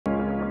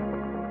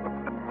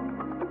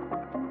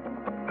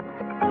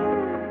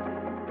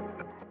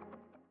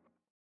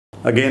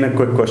Again, a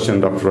quick question,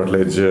 Dr.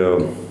 Rutledge.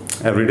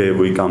 Every day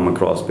we come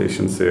across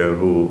patients here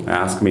who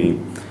ask me,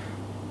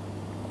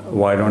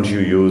 why don't you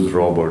use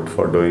robot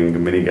for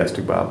doing mini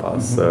gastric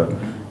bypass?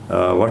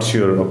 What's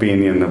your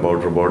opinion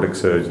about robotic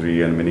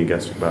surgery and mini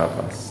gastric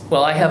bypass?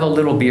 Well, I have a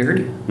little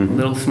beard, a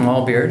little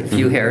small beard, a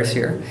few hairs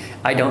here.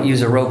 I don't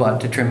use a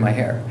robot to trim my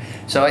hair.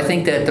 So I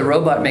think that the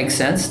robot makes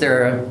sense.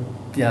 There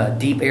are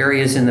deep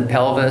areas in the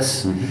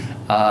pelvis,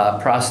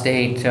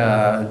 prostate,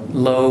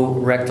 low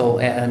rectal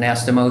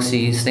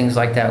anastomoses, things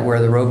like that, where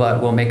the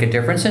robot will make a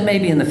difference. And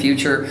maybe in the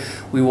future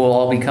we will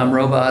all become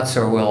robots,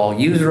 or we'll all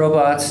use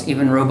robots,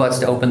 even robots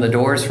to open the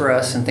doors for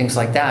us and things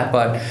like that.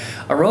 But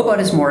a robot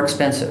is more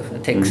expensive.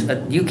 It takes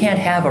you can't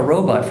have a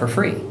robot for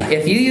free.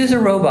 If you use a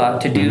robot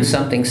to do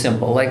something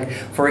simple, like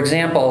for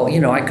example,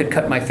 I could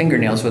cut my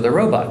fingernails with a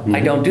robot. I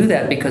don't do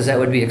that because that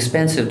would be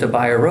expensive to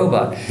buy a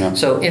robot.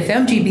 So if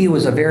MGB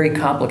was a very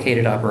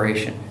complicated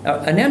operation,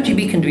 an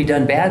MGB can be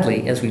done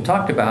badly, as we've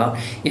talked about,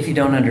 if you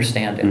don't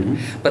understand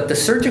it. But the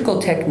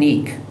surgical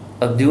technique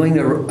of doing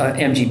the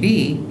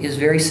MGB is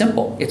very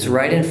simple. It's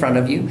right in front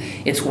of you.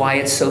 It's why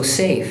it's so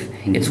safe.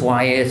 It's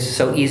why it's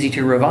so easy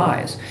to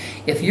revise.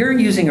 If you're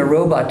using a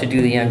robot to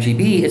do the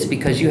MGB, it's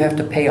because you have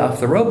to pay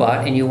off the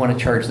robot and you want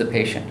to charge the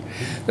patient.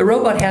 The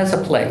robot has a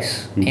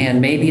place,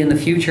 and maybe in the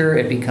future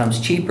it becomes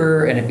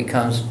cheaper and it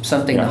becomes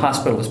something the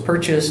hospital has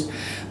purchased,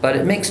 but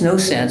it makes no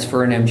sense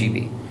for an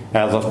MGB.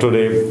 As of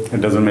today,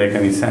 it doesn't make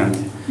any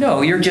sense.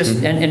 No, you're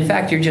just, and in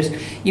fact,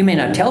 you may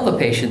not tell the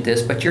patient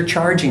this, but you're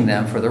charging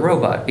them for the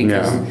robot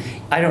because,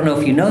 I don't know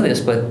if you know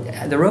this,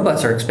 but the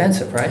robots are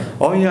expensive, right?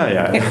 Oh,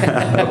 yeah.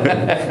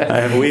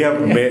 We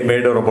have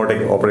made a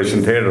robotic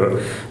operation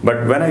theater,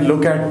 but when I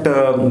look at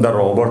the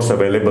robots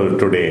available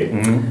today,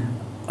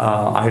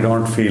 I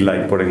don't feel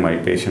like putting my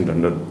patient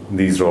under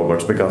these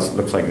robots because it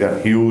looks like they're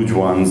huge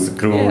ones,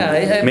 crude.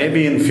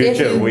 Maybe in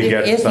future we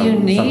get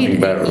something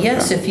better.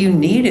 Yes, if you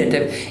need it.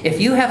 If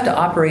you have to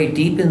operate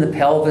deep in the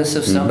pelvis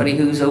of somebody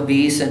who's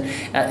obese, and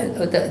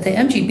the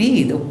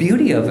MGB, the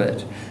beauty of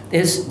it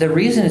is the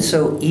reason it's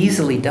so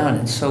easily done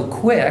and so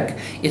quick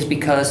is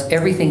because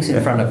everything's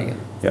in front of you.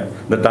 Yeah,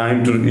 the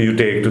time you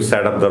take to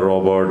set up the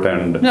robot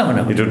and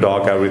to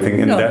dock everything,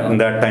 in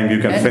that time you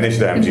can finish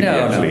the MGB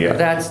actually.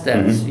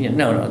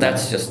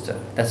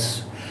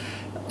 That's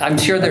I'm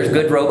sure there's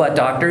good robot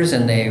doctors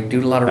and they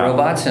do a lot of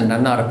robots, and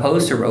I'm not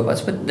opposed to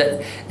robots, but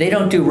they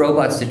don't do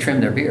robots to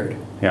trim their beard.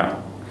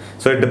 Yeah.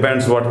 So it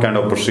depends what kind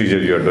of procedure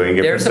you're doing.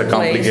 If there's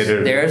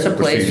a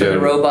place for the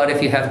robot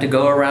if you have to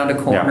go around a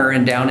corner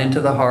and down into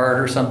the heart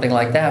or something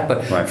like that.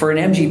 But for an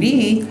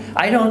MGB,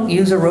 I don't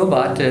use a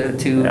robot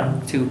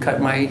to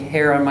cut my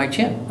hair on my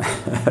chin.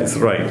 That's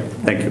right.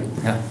 Thank you.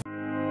 Yeah.